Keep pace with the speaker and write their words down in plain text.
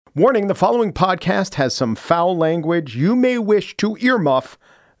Warning, the following podcast has some foul language. You may wish to earmuff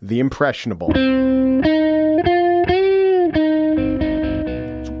the impressionable.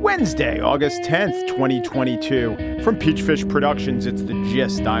 It's Wednesday, August 10th, 2022. From Peachfish Productions, it's The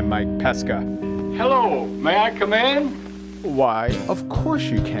Gist. I'm Mike Pesca. Hello, may I come in? Why, of course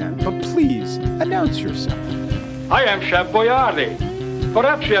you can, but please announce yourself. I am Chef Boyardee.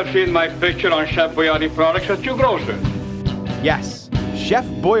 Perhaps you have seen my picture on Chef Boyardee products at your grocer. Yes. Chef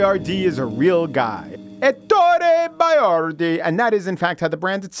Boyardee is a real guy. Ettore Boyardee. And that is, in fact, how the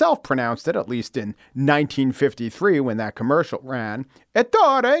brand itself pronounced it, at least in 1953 when that commercial ran.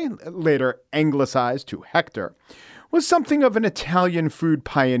 Ettore, later anglicized to Hector, was something of an Italian food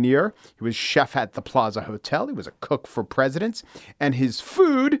pioneer. He was chef at the Plaza Hotel. He was a cook for presidents. And his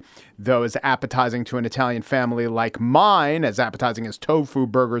food, though as appetizing to an Italian family like mine, as appetizing as tofu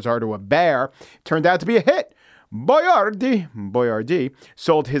burgers are to a bear, turned out to be a hit. Boyardee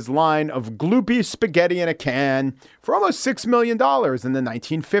sold his line of gloopy spaghetti in a can for almost $6 million in the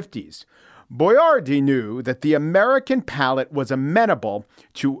 1950s. Boyardee knew that the American palate was amenable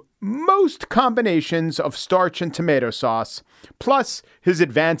to most combinations of starch and tomato sauce, plus his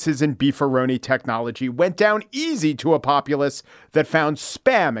advances in beefaroni technology went down easy to a populace that found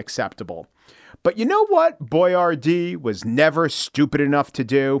Spam acceptable. But you know what Boyardee was never stupid enough to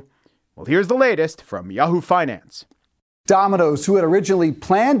do? Well, here's the latest from Yahoo Finance. Domino's, who had originally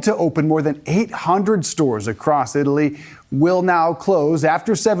planned to open more than 800 stores across Italy, will now close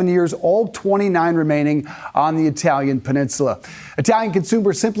after 7 years, all 29 remaining on the Italian peninsula. Italian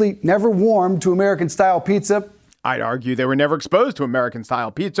consumers simply never warmed to American-style pizza. I'd argue they were never exposed to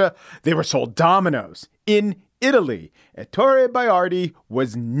American-style pizza. They were sold Domino's in Italy. Ettore Boyardee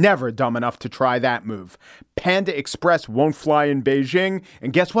was never dumb enough to try that move. Panda Express won't fly in Beijing.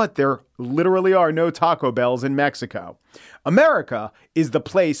 And guess what? There literally are no Taco Bells in Mexico. America is the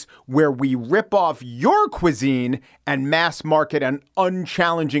place where we rip off your cuisine and mass market an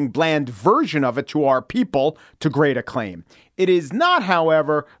unchallenging, bland version of it to our people to great acclaim. It is not,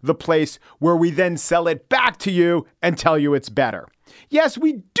 however, the place where we then sell it back to you and tell you it's better. Yes,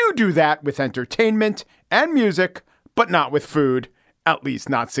 we do that with entertainment and music, but not with food, at least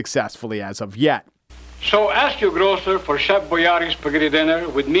not successfully as of yet. So ask your grocer for Chef Boyardee spaghetti dinner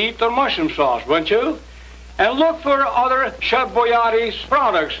with meat or mushroom sauce, won't you? And look for other Chef Boyardee's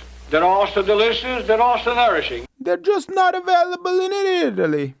products. They're also delicious, they're also nourishing. They're just not available in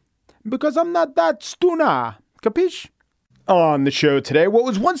Italy, because I'm not that stuna. Capiche? On the show today, what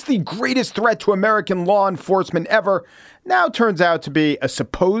was once the greatest threat to American law enforcement ever now turns out to be a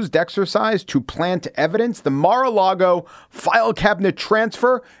supposed exercise to plant evidence. The Mar-a-Lago file cabinet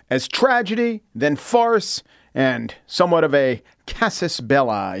transfer as tragedy, then farce, and somewhat of a casus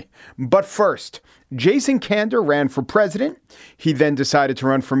belli. But first, Jason Kander ran for president. He then decided to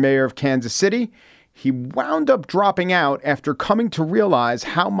run for mayor of Kansas City. He wound up dropping out after coming to realize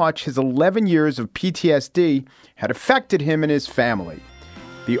how much his 11 years of PTSD had affected him and his family.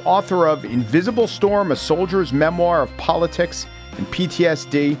 The author of Invisible Storm, A Soldier's Memoir of Politics and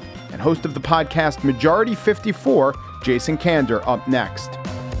PTSD, and host of the podcast Majority 54, Jason Kander, up next.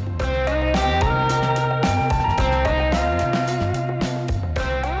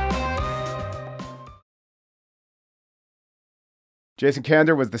 Jason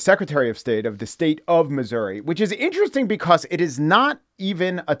Kander was the Secretary of State of the state of Missouri, which is interesting because it is not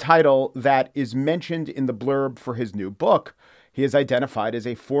even a title that is mentioned in the blurb for his new book. He is identified as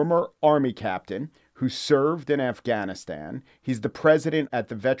a former Army captain who served in Afghanistan. He's the president at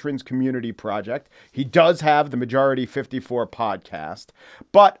the Veterans Community Project. He does have the Majority 54 podcast.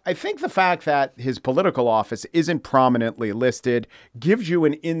 But I think the fact that his political office isn't prominently listed gives you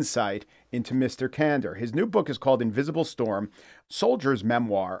an insight into Mr. Kander. His new book is called Invisible Storm, Soldier's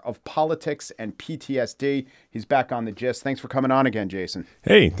Memoir of Politics and PTSD. He's back on The Gist. Thanks for coming on again, Jason.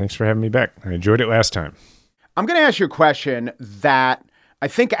 Hey, thanks for having me back. I enjoyed it last time. I'm going to ask you a question that I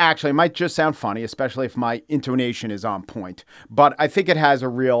think actually might just sound funny, especially if my intonation is on point. But I think it has a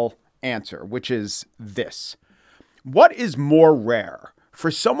real answer, which is this. What is more rare,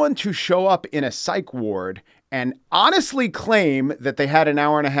 for someone to show up in a psych ward and honestly claim that they had an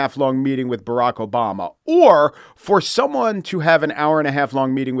hour and a half long meeting with Barack Obama, or for someone to have an hour and a half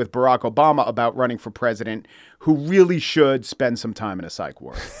long meeting with Barack Obama about running for president who really should spend some time in a psych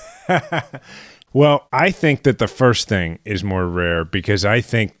ward? Well, I think that the first thing is more rare because I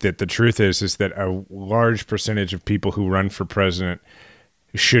think that the truth is that a large percentage of people who run for president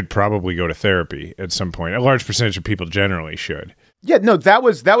should probably go to therapy at some point. A large percentage of people generally should. Yeah, no, that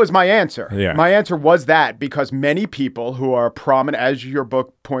was my answer. Yeah. My answer was that because many people who are prominent, as your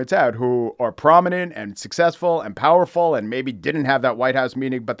book points out, who are prominent and successful and powerful and maybe didn't have that White House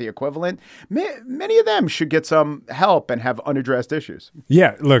meeting, but the equivalent, many of them should get some help and have unaddressed issues.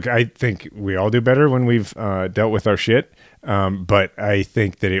 Yeah, look, I think we all do better when we've dealt with our shit. But I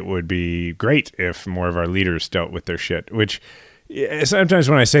think that it would be great if more of our leaders dealt with their shit, which sometimes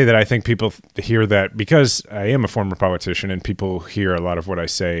when I say that, I think people hear that because I am a former politician and people hear a lot of what I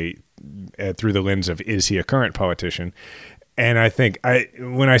say through the lens of, is he a current politician? And I think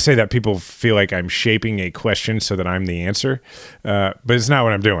when I say that, people feel like I'm shaping a question so that I'm the answer. But it's not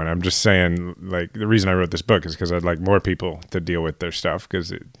what I'm doing. I'm just saying, like, the reason I wrote this book is because I'd like more people to deal with their stuff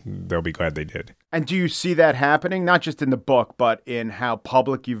because they'll be glad they did. And do you see that happening, not just in the book, but in how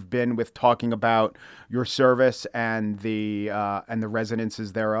public you've been with talking about your service and the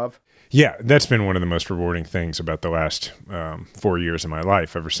resonances thereof? Yeah, that's been one of the most rewarding things about the last 4 years of my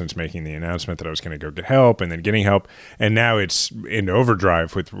life, ever since making the announcement that I was going to go get help and then getting help. And now it's in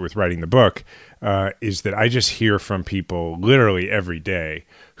overdrive with writing the book, is that I just hear from people literally every day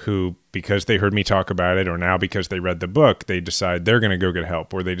who, because they heard me talk about it, or now because they read the book, they decide they're going to go get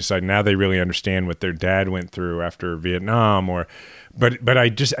help, or they decide now they really understand what their dad went through after Vietnam, but I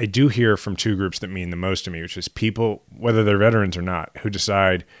do hear from two groups that mean the most to me, which is people, whether they're veterans or not, who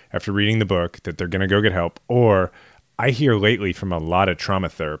decide after reading the book that they're going to go get help. Or I hear lately from a lot of trauma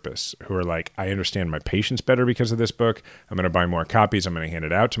therapists who are like, I understand my patients better because of this book. I'm going to buy more copies. I'm going to hand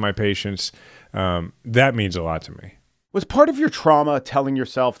it out to my patients. That means a lot to me. Was part of your trauma telling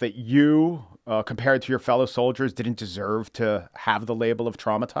yourself that you, compared to your fellow soldiers, didn't deserve to have the label of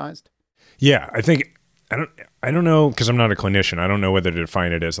traumatized? Yeah, I think I don't know, because I'm not a clinician. I don't know whether to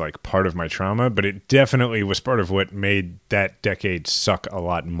define it as like part of my trauma, but it definitely was part of what made that decade suck a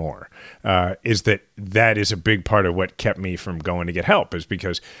lot more. Is that is a big part of what kept me from going to get help, is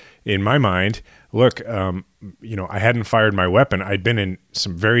because in my mind, look, I hadn't fired my weapon. I'd been in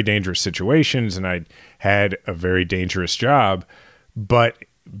some very dangerous situations and I'd had a very dangerous job, but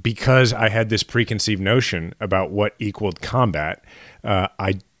because I had this preconceived notion about what equaled combat,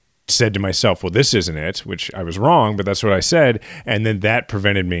 I said to myself, well, this isn't it, which I was wrong, but that's what I said. And then that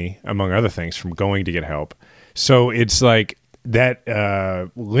prevented me, among other things, from going to get help. So it's like that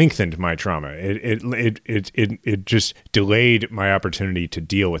lengthened my trauma. It just delayed my opportunity to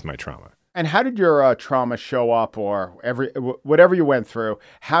deal with my trauma. And how did your trauma show up, or whatever you went through,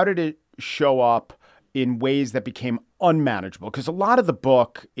 how did it show up in ways that became unmanageable? Because a lot of the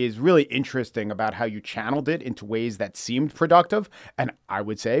book is really interesting about how you channeled it into ways that seemed productive, and I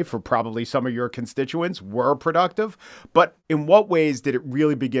would say for probably some of your constituents were productive. But in what ways did it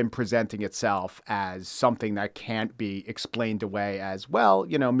really begin presenting itself as something that can't be explained away as, well,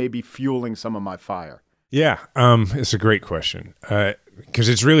 maybe fueling some of my fire? Yeah, it's a great question, because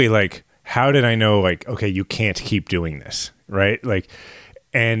it's really like, how did I know, like, okay, you can't keep doing this, right? Like,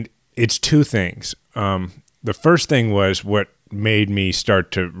 and it's two things. The first thing was what made me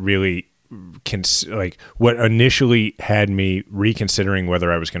start to really what initially had me reconsidering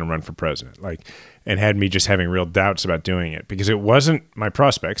whether I was going to run for president, and had me just having real doubts about doing it, because it wasn't my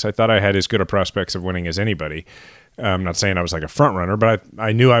prospects. I thought I had as good a prospects of winning as anybody. I'm not saying I was like a front runner, but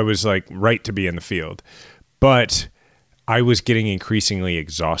I knew I was like right to be in the field, but I was getting increasingly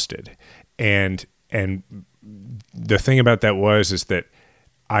exhausted. And the thing about that is that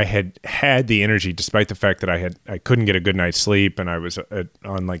I had the energy, despite the fact that I couldn't get a good night's sleep and I was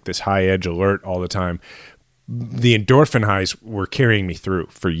on like this high edge alert all the time. The endorphin highs were carrying me through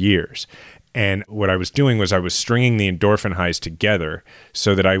for years. And what I was doing was I was stringing the endorphin highs together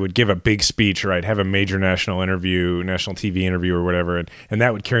so that I would give a big speech, or I'd have a major national TV interview or whatever, and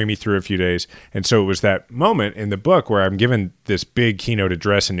that would carry me through a few days. And so it was that moment in the book where I'm given this big keynote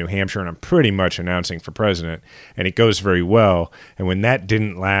address in New Hampshire and I'm pretty much announcing for president, and it goes very well. And when that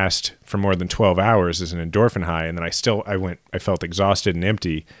didn't last for more than 12 hours as an endorphin high, and then I felt exhausted and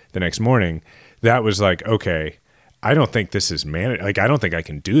empty the next morning, that was like, okay, I don't think this is I don't think I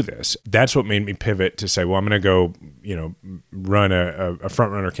can do this. That's what made me pivot to say, well, I'm going to go, run a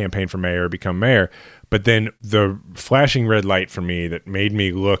front runner campaign for mayor, become mayor. But then the flashing red light for me that made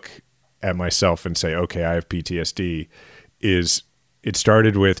me look at myself and say, okay, I have PTSD, is it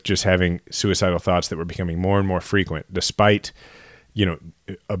started with just having suicidal thoughts that were becoming more and more frequent, despite,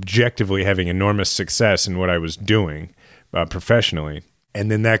 objectively having enormous success in what I was doing professionally. And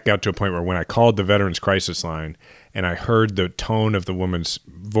then that got to a point where when I called the Veterans Crisis Line and I heard the tone of the woman's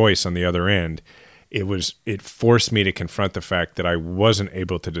voice on the other end, it forced me to confront the fact that I wasn't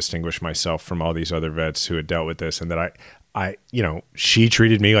able to distinguish myself from all these other vets who had dealt with this, and that she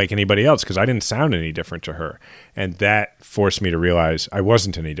treated me like anybody else because I didn't sound any different to her. And that forced me to realize I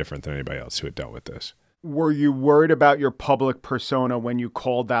wasn't any different than anybody else who had dealt with this. Were you worried about your public persona when you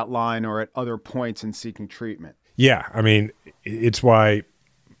called that line or at other points in seeking treatment? Yeah. I mean, it's why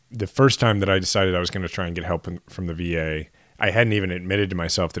the first time that I decided I was going to try and get help from the VA, I hadn't even admitted to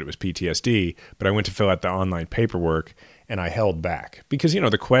myself that it was PTSD, but I went to fill out the online paperwork and I held back because,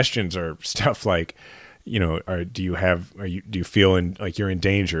 the questions are stuff like, do you feel like you're in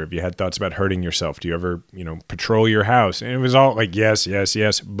danger? Have you had thoughts about hurting yourself? Do you ever, patrol your house? And it was all like, yes, yes,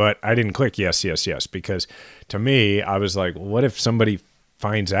 yes. But I didn't click yes, yes, yes, because to me, I was like, well, what if somebody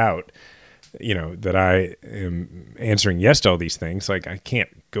finds out, that I am answering yes to all these things? Like I can't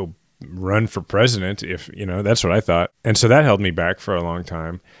go run for president if, that's what I thought. And so that held me back for a long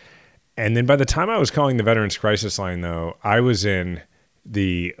time. And then by the time I was calling the Veterans Crisis Line, though, I was in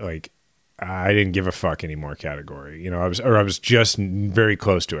the I didn't give a fuck anymore category. I was just very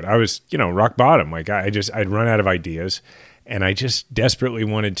close to it. I was, rock bottom. Like I'd run out of ideas and I just desperately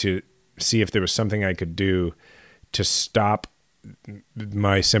wanted to see if there was something I could do to stop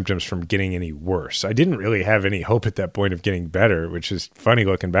my symptoms from getting any worse. I didn't really have any hope at that point of getting better, which is funny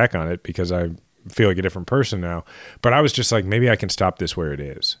looking back on it because I feel like a different person now. But I was just like, maybe I can stop this where it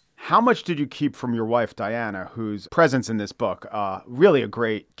is. How much did you keep from your wife, Diana, whose presence in this book, really a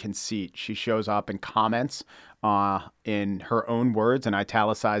great conceit? She shows up and comments in her own words and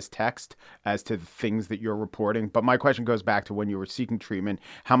italicized text as to the things that you're reporting. But my question goes back to when you were seeking treatment.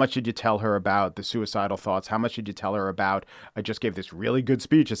 How much did you tell her about the suicidal thoughts? How much did you tell her about, I just gave this really good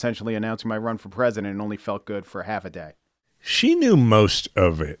speech essentially announcing my run for president and only felt good for half a day? She knew most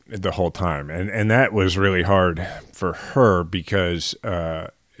of it the whole time. And that was really hard for her because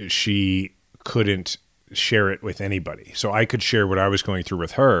she couldn't share it with anybody. So I could share what I was going through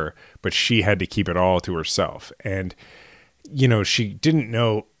with her, but she had to keep it all to herself. And, she didn't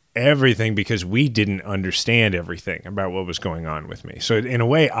know everything because we didn't understand everything about what was going on with me. So in a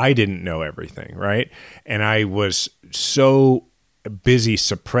way, I didn't know everything, right? And I was so busy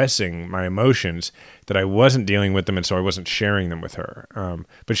suppressing my emotions that I wasn't dealing with them, and so I wasn't sharing them with her.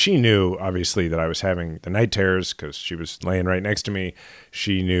 But she knew, obviously, that I was having the night terrors because she was laying right next to me.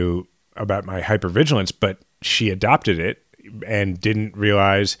 She knew about my hypervigilance, but she adopted it and didn't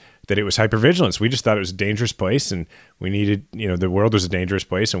realize that it was hypervigilance. We just thought it was a dangerous place, and we needed, the world was a dangerous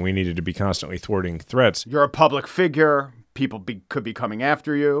place, and we needed to be constantly thwarting threats. You're a public figure. People could be coming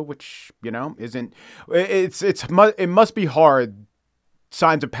after you, which, isn't, it must be hard.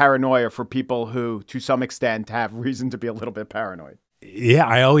 Signs of paranoia for people who, to some extent, have reason to be a little bit paranoid. Yeah,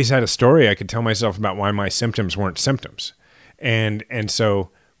 I always had a story I could tell myself about why my symptoms weren't symptoms. And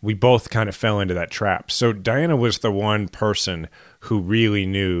so we both kind of fell into that trap. So Diana was the one person who really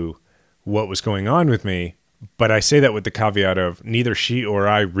knew what was going on with me. But I say that with the caveat of neither she or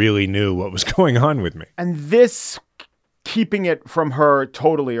I really knew what was going on with me. And this keeping it from her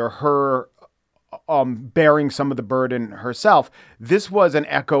totally, or her bearing some of the burden herself, this was an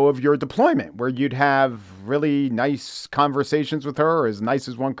echo of your deployment where you'd have really nice conversations with her, as nice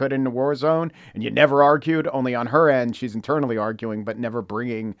as one could in the war zone, and you never argued. Only on her end, she's internally arguing, but never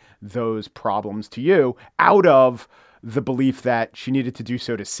bringing those problems to you out of the belief that she needed to do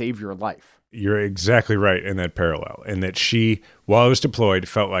so to save your life. You're exactly right in that parallel, and that she, while I was deployed,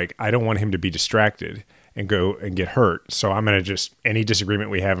 felt like I don't want him to be distracted and go and get hurt. So I'm going to any disagreement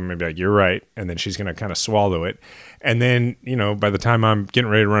we have, I'm going to be like, you're right. And then she's going to kind of swallow it. And then, by the time I'm getting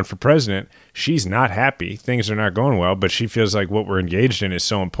ready to run for president, she's not happy. Things are not going well, but she feels like what we're engaged in is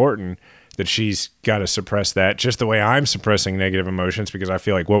so important that she's got to suppress that just the way I'm suppressing negative emotions because I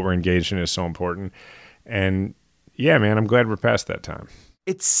feel like what we're engaged in is so important. And yeah, man, I'm glad we're past that time.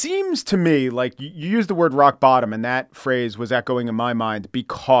 It seems to me like you used the word rock bottom, and that phrase was echoing in my mind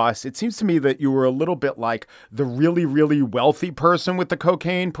because it seems to me that you were a little bit like the really, really wealthy person with the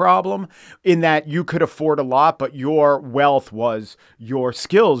cocaine problem, in that you could afford a lot, but your wealth was your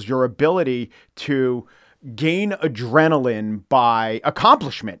skills, your ability to gain adrenaline by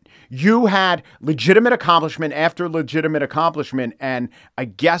accomplishment. You had legitimate accomplishment after legitimate accomplishment. And I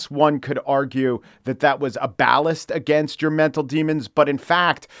guess one could argue that that was a ballast against your mental demons. But in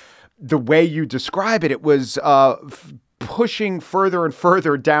fact, the way you describe it, it was pushing further and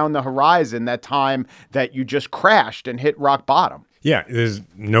further down the horizon that time that you just crashed and hit rock bottom. Yeah, there's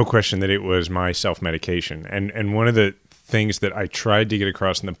no question that it was my self-medication. And one of the things that I tried to get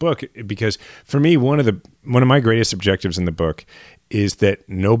across in the book, because for me, one of my greatest objectives in the book is that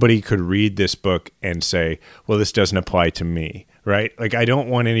nobody could read this book and say, well, this doesn't apply to me. right? Like, I don't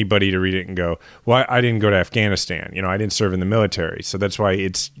want anybody to read it and go, well, I didn't go to Afghanistan. I didn't serve in the military. So that's why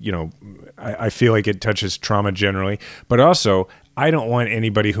it's, I feel like it touches trauma generally. But also, I don't want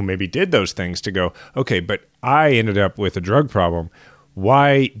anybody who maybe did those things to go, okay, but I ended up with a drug problem.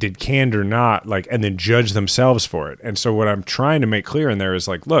 Why did Candor not, and then judge themselves for it? And so what I'm trying to make clear in there is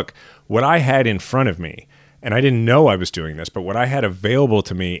look, what I had in front of me, and I didn't know I was doing this, but what I had available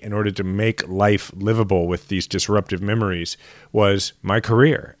to me in order to make life livable with these disruptive memories was my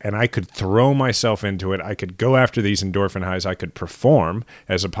career. And I could throw myself into it. I could go after these endorphin highs. I could perform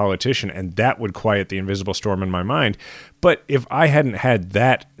as a politician, and that would quiet the invisible storm in my mind. But if I hadn't had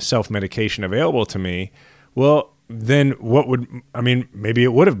that self-medication available to me, well, then maybe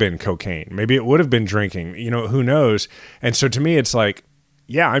it would have been cocaine. Maybe it would have been drinking. Who knows? And so to me, it's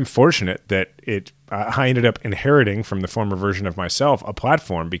yeah, I'm fortunate that I ended up inheriting from the former version of myself a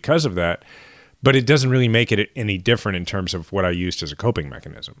platform because of that, but it doesn't really make it any different in terms of what I used as a coping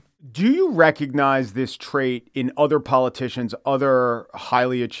mechanism. Do you recognize this trait in other politicians, other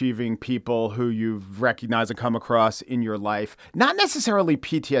highly achieving people who you've recognized and come across in your life? Not necessarily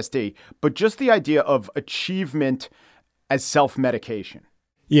PTSD, but just the idea of achievement as self-medication.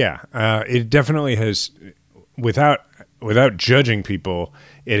 Yeah, it definitely has, without judging people,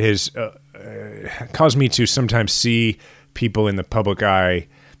 it has caused me to sometimes see people in the public eye,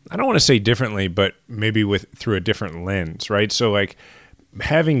 I don't want to say differently, but maybe through a different lens, right? So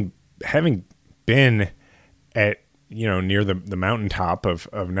having been at, near the mountaintop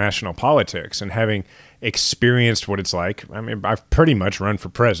of national politics and having experienced what it's like. I mean, I've pretty much run for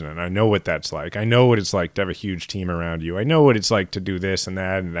president. I know what that's like. I know what it's like to have a huge team around you. I know what it's like to do this and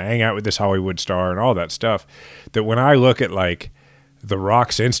that and to hang out with this Hollywood star and all that stuff. That when I look at The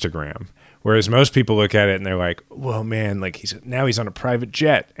Rock's Instagram, whereas most people look at it and they're like, well, man, he's on a private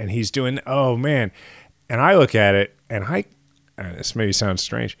jet and he's doing, oh man. And I look at it and this maybe sounds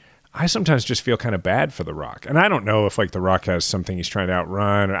strange, I sometimes just feel kind of bad for The Rock. And I don't know if The Rock has something he's trying to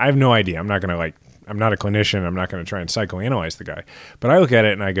outrun. I have no idea. I'm not going to I'm not a clinician. I'm not going to try and psychoanalyze the guy. But I look at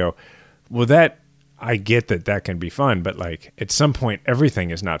it and I go, well, I get that can be fun, but at some point,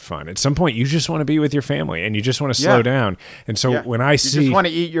 everything is not fun. At some point, you just want to be with your family and you just want to slow down. And so when I see, you just want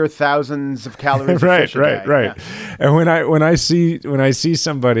to eat your thousands of calories, right. Yeah. And when I see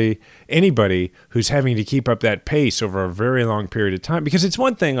anybody who's having to keep up that pace over a very long period of time, because it's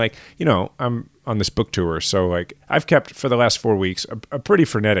one thing, I'm on this book tour, so I've kept for the last 4 weeks a pretty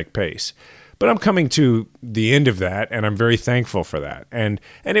frenetic pace. But I'm coming to the end of that, and I'm very thankful for that. And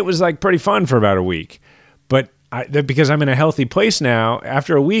it was pretty fun for about a week. But because I'm in a healthy place now,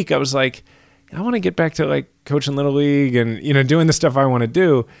 after a week, I was I want to get back to coaching Little League and, doing the stuff I want to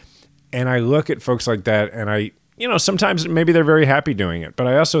do. And I look at folks like that, and I, sometimes maybe they're very happy doing it. But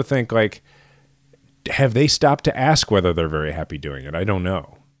I also think have they stopped to ask whether they're very happy doing it? I don't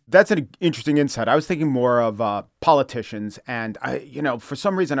know. That's an interesting insight. I was thinking more of politicians, and for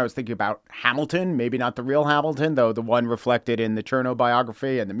some reason I was thinking about Hamilton, maybe not the real Hamilton, though the one reflected in the Chernow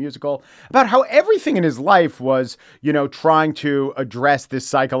biography and the musical, about how everything in his life was, trying to address this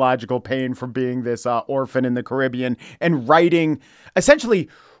psychological pain from being this orphan in the Caribbean and essentially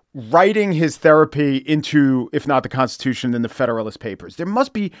writing his therapy into, if not the Constitution, then the Federalist Papers. There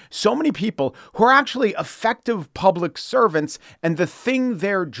must be so many people who are actually effective public servants, and the thing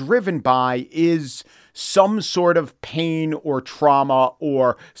they're driven by is some sort of pain or trauma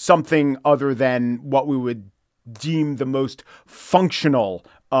or something other than what we would deem the most functional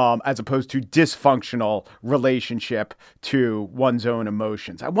as opposed to dysfunctional relationship to one's own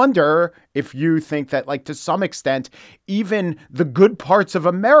emotions. I wonder if you think that, to some extent, even the good parts of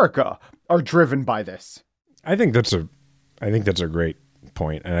America are driven by this. I think that's a great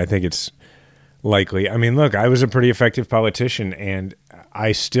point, and I think it's likely. I mean, look, I was a pretty effective politician, and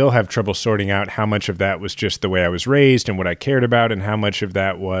I still have trouble sorting out how much of that was just the way I was raised and what I cared about, and how much of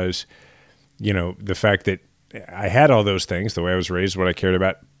that was, the fact that I had all those things, the way I was raised, what I cared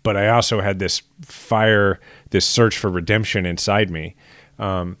about, but I also had this fire, this search for redemption inside me.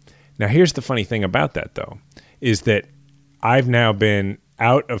 Now, here's the funny thing about that, though, is that I've now been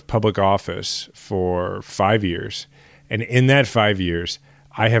out of public office for 5 years, and in that 5 years,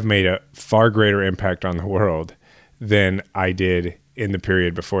 I have made a far greater impact on the world than I did in the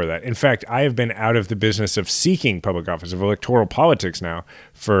period before that. In fact, I have been out of the business of seeking public office, of electoral politics now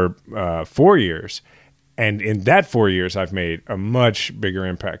for 4 years. And in that 4 years, I've made a much bigger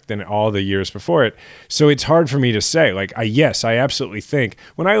impact than all the years before it. So it's hard for me to say, I absolutely think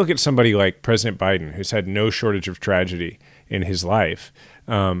when I look at somebody like President Biden, who's had no shortage of tragedy in his life,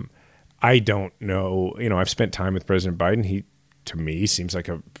 I don't know, I've spent time with President Biden. He, to me, seems like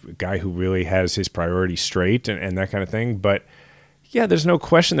a guy who really has his priorities straight and that kind of thing. But yeah, there's no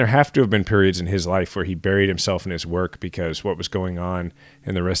question there have to have been periods in his life where he buried himself in his work because what was going on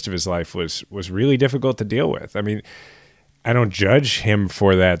in the rest of his life was really difficult to deal with. I mean, I don't judge him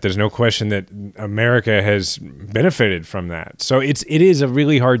for that. There's no question that America has benefited from that. So it is a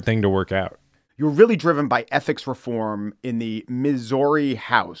really hard thing to work out. You were really driven by ethics reform in the Missouri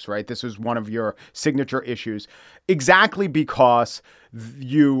House, right? This was one of your signature issues, exactly because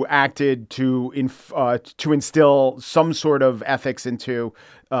you acted to instill some sort of ethics into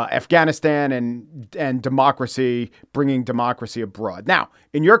Afghanistan and democracy, bringing democracy abroad. Now,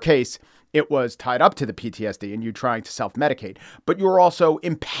 in your case, it was tied up to the PTSD and you trying to self-medicate, but you were also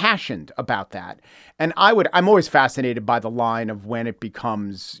impassioned about that. And I'm always fascinated by the line of when it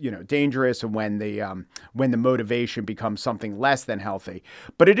becomes, dangerous and when the motivation becomes something less than healthy.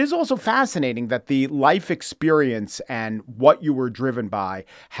 But it is also fascinating that the life experience and what you were driven by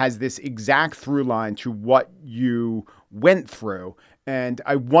has this exact through line to what you went through. And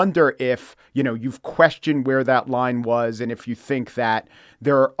I wonder if, you've questioned where that line was and if you think that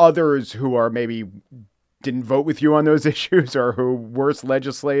there are others who are maybe didn't vote with you on those issues or who worse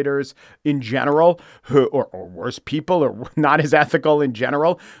legislators in general, or worse people or not as ethical in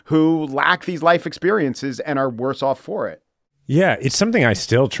general, who lack these life experiences and are worse off for it. Yeah, it's something I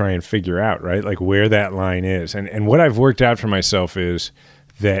still try and figure out, right? Like where that line is. And what I've worked out for myself is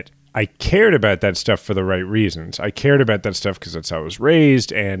that I cared about that stuff for the right reasons. I cared about that stuff because that's how I was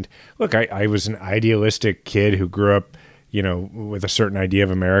raised. And look, I was an idealistic kid who grew up, with a certain idea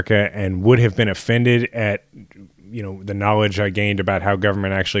of America and would have been offended at, the knowledge I gained about how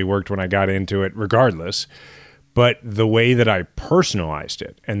government actually worked when I got into it, regardless. But the way that I personalized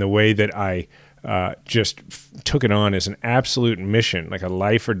it and the way that I took it on as an absolute mission, like a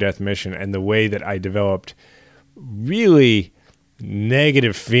life or death mission, and the way that I developed really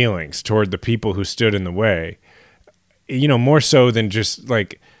negative feelings toward the people who stood in the way, more so than just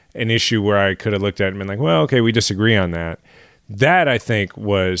like an issue where I could have looked at it and been like, well, okay, we disagree on that. That I think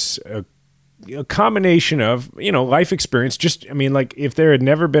was a combination of, life experience. If there had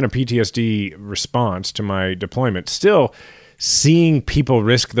never been a PTSD response to my deployment, still seeing people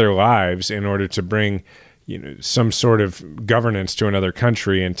risk their lives in order to bring some sort of governance to another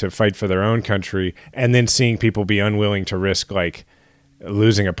country and to fight for their own country, and then seeing people be unwilling to risk like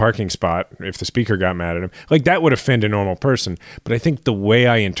losing a parking spot if the speaker got mad at him, like that would offend a normal person. But I think the way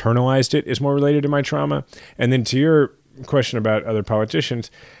I internalized it is more related to my trauma. And then to your question about other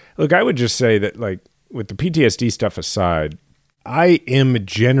politicians, look, I would just say that like with the PTSD stuff aside, I am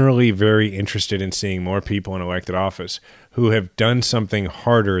generally very interested in seeing more people in elected office who have done something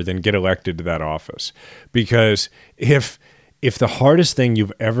harder than get elected to that office. Because if the hardest thing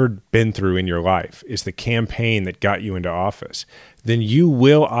you've ever been through in your life is the campaign that got you into office, then you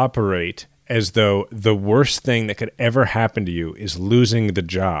will operate as though the worst thing that could ever happen to you is losing the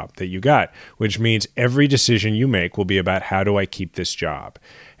job that you got, which means every decision you make will be about how do I keep this job?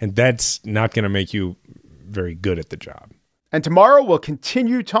 And that's not going to make you very good at the job. And tomorrow we'll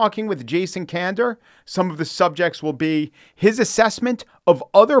continue talking with Jason Kander. Some of the subjects will be his assessment of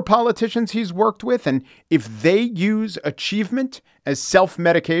other politicians he's worked with and if they use achievement as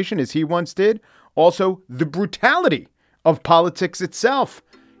self-medication as he once did. Also, the brutality of politics itself.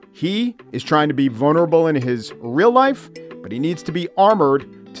 He is trying to be vulnerable in his real life, but he needs to be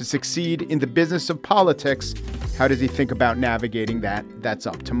armored to succeed in the business of politics. How does he think about navigating that? That's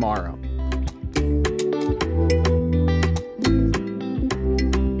up tomorrow.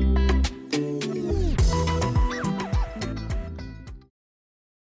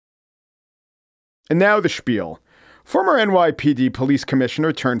 And now the spiel. Former NYPD police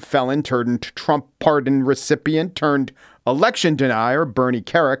commissioner turned felon turned Trump pardon recipient turned election denier Bernie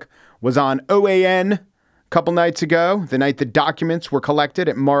Kerik was on OAN a couple nights ago, the night the documents were collected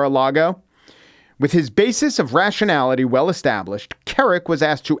at Mar-a-Lago. With his basis of rationality well established, Kerik was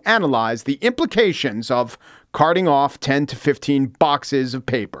asked to analyze the implications of carting off 10 to 15 boxes of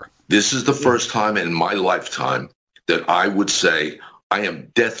paper. This is the first time in my lifetime that I would say I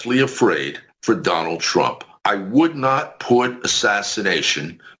am deathly afraid for Donald Trump. I would not put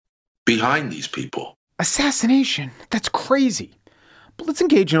assassination behind these people. Assassination? That's crazy. But let's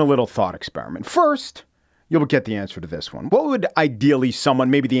engage in a little thought experiment. First, you'll get the answer to this one. What would ideally someone,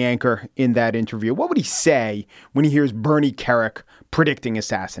 maybe the anchor in that interview, what would he say when he hears Bernie Kerik predicting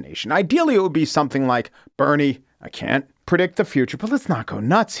assassination? Ideally, it would be something like, Bernie, I can't predict the future, but let's not go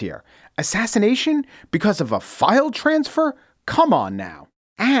nuts here. Assassination because of a file transfer? Come on now.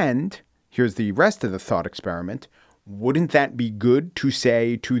 And here's the rest of the thought experiment. Wouldn't that be good to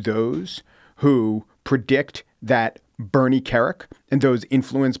say to those who predict that Bernie Kerik and those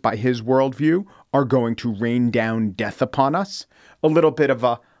influenced by his worldview are going to rain down death upon us. A little bit of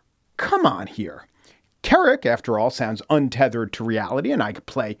a come on here. Kerik, after all, sounds untethered to reality, and I could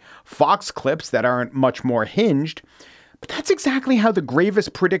play Fox clips that aren't much more hinged. But that's exactly how the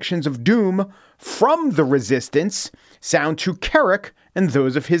gravest predictions of doom from the resistance sound to Kerik and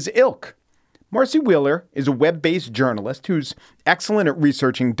those of his ilk. Marcy Wheeler is a web-based journalist who's excellent at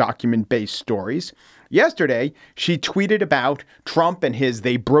researching document-based stories. Yesterday, she tweeted about Trump and his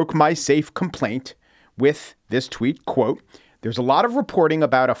 "they broke my safe" complaint with this tweet, quote, "There's a lot of reporting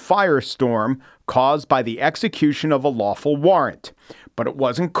about a firestorm caused by the execution of a lawful warrant, but it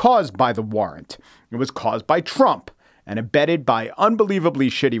wasn't caused by the warrant. It was caused by Trump and abetted by unbelievably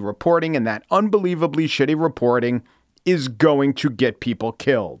shitty reporting, and that unbelievably shitty reporting is going to get people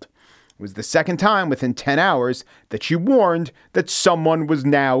killed." It was the second time within 10 hours that she warned that someone was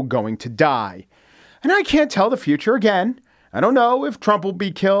now going to die. And I can't tell the future again. I don't know if Trump will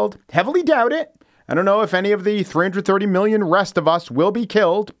be killed. Heavily doubt it. I don't know if any of the 330 million rest of us will be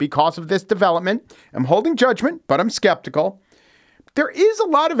killed because of this development. I'm holding judgment, but I'm skeptical. There is a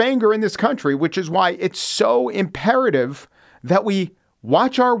lot of anger in this country, which is why it's so imperative that we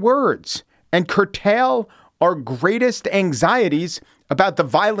watch our words and curtail our greatest anxieties about the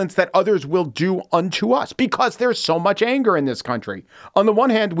violence that others will do unto us, because there's so much anger in this country. On the one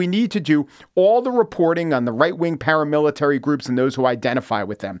hand, we need to do all the reporting on the right-wing paramilitary groups and those who identify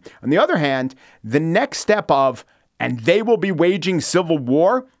with them. On the other hand, the next step of, and they will be waging civil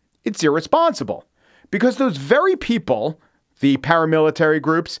war, it's irresponsible. Because those very people, the paramilitary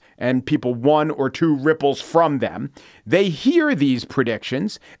groups and people one or two ripples from them, they hear these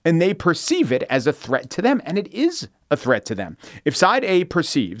predictions and they perceive it as a threat to them. And it is a threat to them. If side A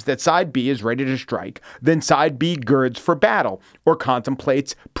perceives that side B is ready to strike, then side B girds for battle or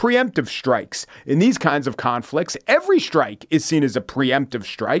contemplates preemptive strikes. In these kinds of conflicts, every strike is seen as a preemptive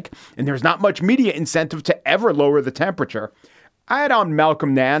strike, and there's not much media incentive to ever lower the temperature. I had on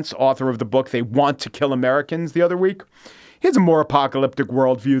Malcolm Nance, author of the book They Want to Kill Americans, the other week. He has a more apocalyptic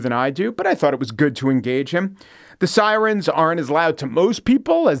worldview than I do, but I thought it was good to engage him. The sirens aren't as loud to most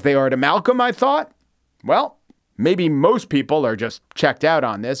people as they are to Malcolm, I thought. Well, maybe most people are just checked out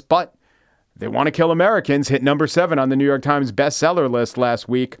on this, but They Want to Kill Americans hit number 7 on the New York Times bestseller list last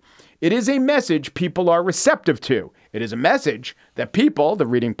week. It is a message people are receptive to. It is a message that people, the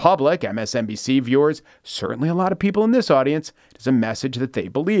reading public, MSNBC viewers, certainly a lot of people in this audience, it is a message that they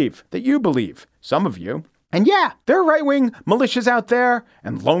believe, that you believe, some of you. And yeah, there are right-wing militias out there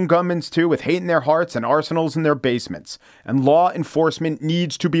and lone gunmen too with hate in their hearts and arsenals in their basements. And law enforcement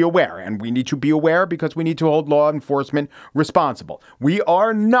needs to be aware. And we need to be aware because we need to hold law enforcement responsible. We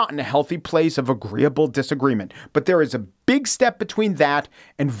are not in a healthy place of agreeable disagreement. But there is a big step between that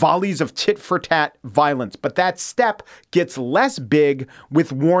and volleys of tit-for-tat violence. But that step gets less big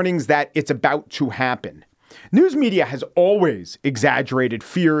with warnings that it's about to happen. News media has always exaggerated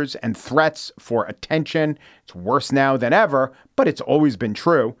fears and threats for attention. It's worse now than ever, but it's always been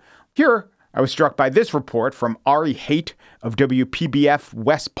true. Here, I was struck by this report from Ari Haight of WPBF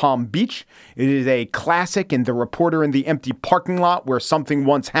West Palm Beach. It is a classic in the reporter in the empty parking lot where something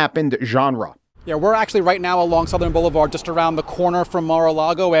once happened genre. Yeah, we're actually right now along Southern Boulevard, just around the corner from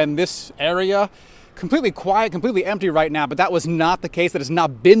Mar-a-Lago, and this area completely quiet, completely empty right now, but that was not the case. That has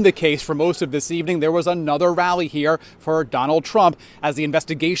not been the case for most of this evening. There was another rally here for Donald Trump as the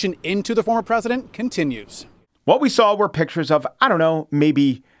investigation into the former president continues. What we saw were pictures of, I don't know,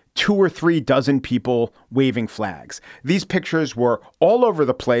 maybe 2 or 3 dozen people waving flags. These pictures were all over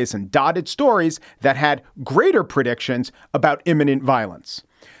the place and dotted stories that had greater predictions about imminent violence.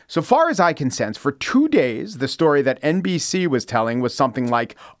 So far as I can sense, for 2 days, the story that NBC was telling was something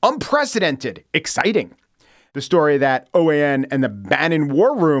like unprecedented, exciting. The story that OAN and the Bannon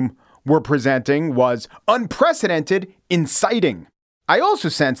War Room were presenting was unprecedented, inciting. I also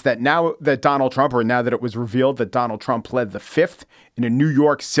sense that now that Donald Trump, or now that it was revealed that Donald Trump pled the 5th in a New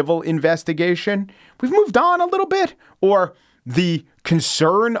York civil investigation, we've moved on a little bit, or the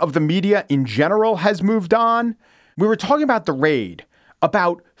concern of the media in general has moved on. We were talking about the raid,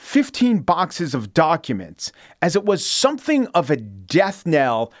 about 15 boxes of documents, as it was something of a death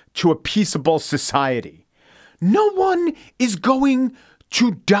knell to a peaceable society. No one is going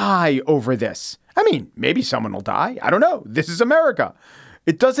to die over this. I mean, maybe someone will die. I don't know. This is America.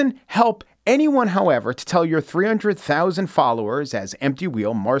 It doesn't help anyone, however, to tell your 300,000 followers, as Empty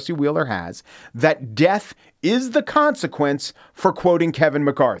Wheel, Marcy Wheeler has, that death is the consequence for quoting Kevin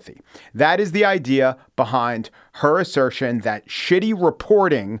McCarthy. That is the idea behind her assertion that shitty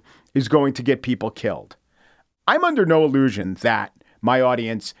reporting is going to get people killed. I'm under no illusion that my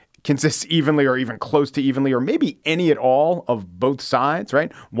audience consists evenly or even close to evenly, or maybe any at all of both sides,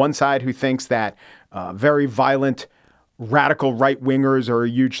 right? One side who thinks that very violent radical right-wingers are a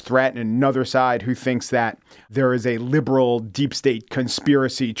huge threat, and another side who thinks that there is a liberal deep state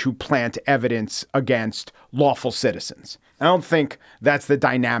conspiracy to plant evidence against lawful citizens. I don't think that's the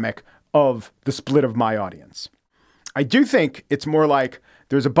dynamic of the split of my audience. I do think it's more like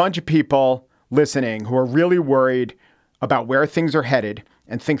there's a bunch of people listening who are really worried about where things are headed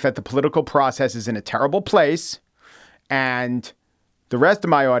and think that the political process is in a terrible place, and the rest of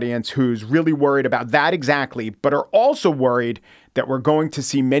my audience who's really worried about that exactly, but are also worried that we're going to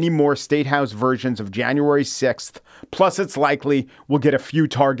see many more State House versions of January 6th, plus it's likely we'll get a few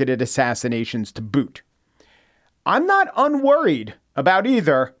targeted assassinations to boot. I'm not unworried about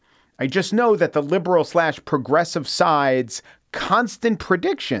either. I just know that the liberal/progressive side's constant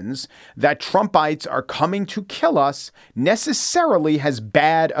predictions that Trumpites are coming to kill us necessarily has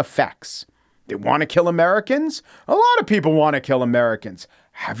bad effects. They want to kill Americans? A lot of people want to kill Americans.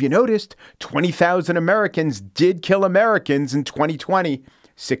 Have you noticed 20,000 Americans did kill Americans in 2020?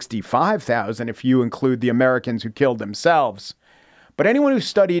 65,000 if you include the Americans who killed themselves. But anyone who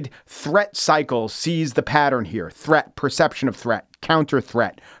studied threat cycles sees the pattern here. Threat, perception of threat, counter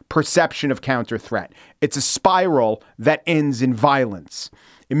threat, perception of counter threat. It's a spiral that ends in violence.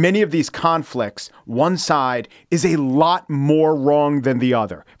 In many of these conflicts, one side is a lot more wrong than the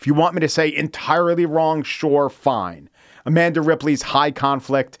other. If you want me to say entirely wrong, sure, fine. Amanda Ripley's High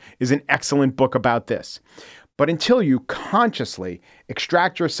Conflict is an excellent book about this. But until you consciously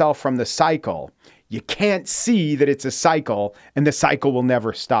extract yourself from the cycle, you can't see that it's a cycle, and the cycle will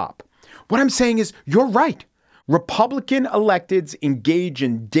never stop. What I'm saying is, you're right. Republican electeds engage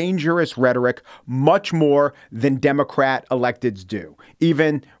in dangerous rhetoric much more than Democrat electeds do,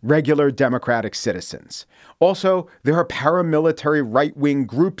 even regular Democratic citizens. Also, there are paramilitary right-wing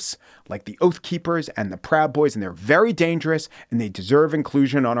groups like the Oath Keepers and the Proud Boys, and they're very dangerous, and they deserve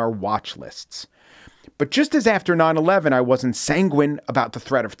inclusion on our watch lists. But just as after 9/11, I wasn't sanguine about the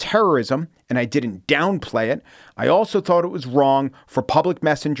threat of terrorism, and I didn't downplay it, I also thought it was wrong for public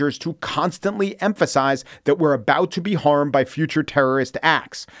messengers to constantly emphasize that we're about to be harmed by future terrorist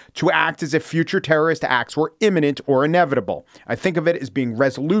acts, to act as if future terrorist acts were imminent or inevitable. I think of it as being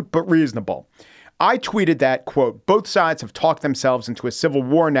resolute but reasonable. I tweeted that, quote, both sides have talked themselves into a civil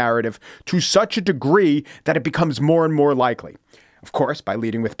war narrative to such a degree that it becomes more and more likely. Of course, by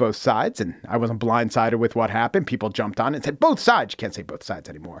leading with both sides, and I wasn't blindsided with what happened, people jumped on and said both sides. You can't say both sides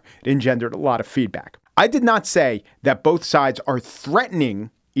anymore. It engendered a lot of feedback. I did not say that both sides are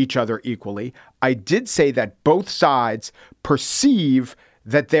threatening each other equally. I did say that both sides perceive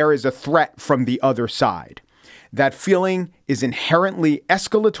that there is a threat from the other side. That feeling is inherently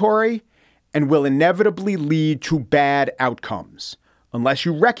escalatory and will inevitably lead to bad outcomes. Unless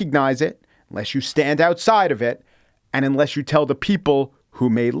you recognize it, unless you stand outside of it, and unless you tell the people who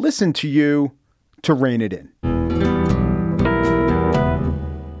may listen to you to rein it in.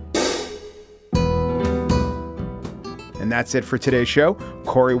 And that's it for today's show.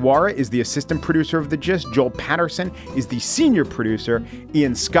 Corey Wara is the assistant producer of The Gist. Joel Patterson is the senior producer.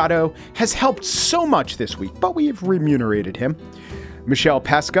 Ian Scotto has helped so much this week, but we have remunerated him. Michelle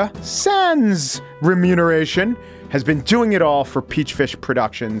Pesca, sans remuneration, has been doing it all for Peachfish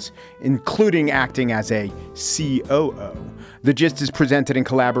Productions, including acting as a COO. The Gist is presented in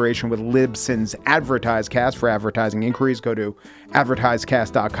collaboration with Libsyn's AdvertiseCast. For advertising inquiries, go to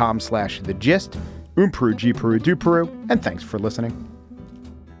advertisecast.com/thegist. Peru, G Peru, Do Peru, and thanks for listening.